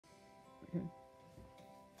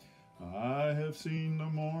I have seen the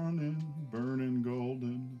morning burning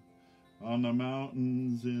golden on the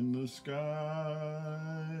mountains in the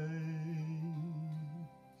sky,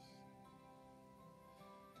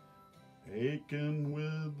 aching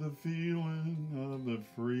with the feeling of the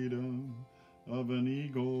freedom of an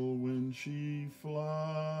eagle when she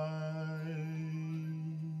flies,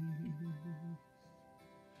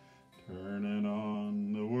 turning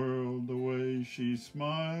on the world the way she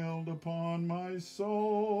smiled upon my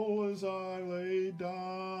soul as I lay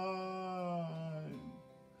dying.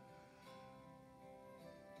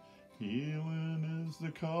 Healing is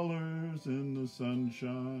the colors in the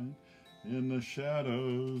sunshine, in the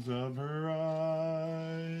shadows of her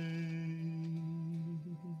eyes.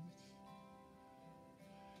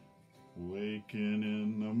 Waking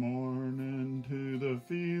in the morning to the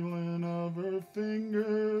feeling of her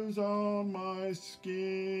fingers on my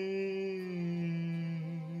skin,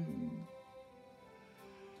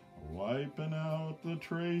 wiping out the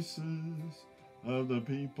traces of the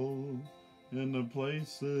people in the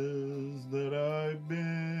places that I've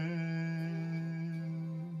been,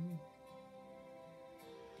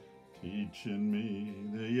 teaching me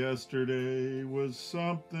that yesterday was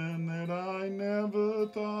something that I never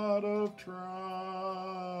thought of trying,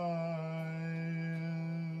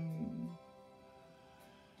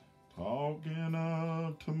 talking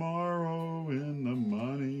of tomorrow in the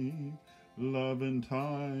money, love and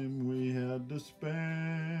time we had to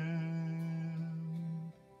spend.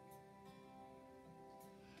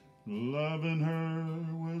 Loving her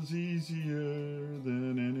was easier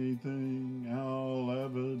than anything I'll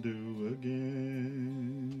ever do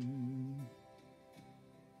again.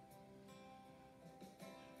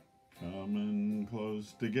 Coming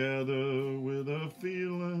close together with a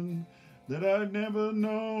feeling that I'd never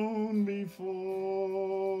known before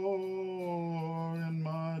in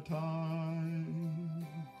my time.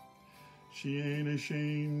 She ain't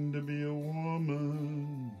ashamed to be a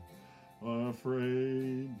woman or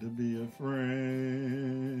afraid to be a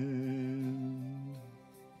friend.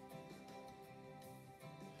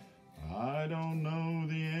 I don't know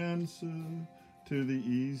the answer to the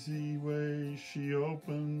easy way she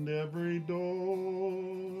opened every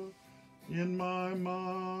door in my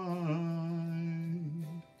mind,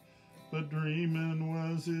 but dreaming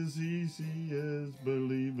was as easy as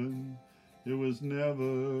believing it was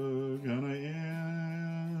never gonna end.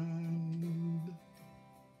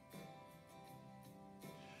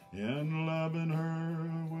 And loving her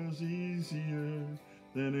was easier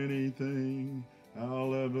than anything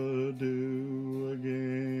I'll ever do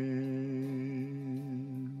again.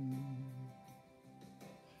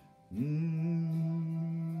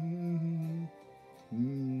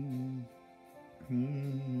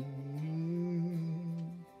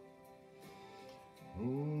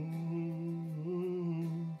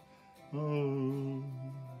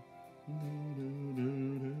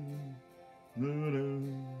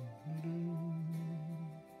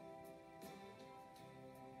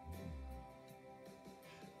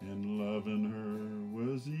 And loving her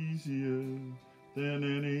was easier than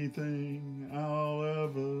anything I'll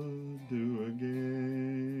ever do again.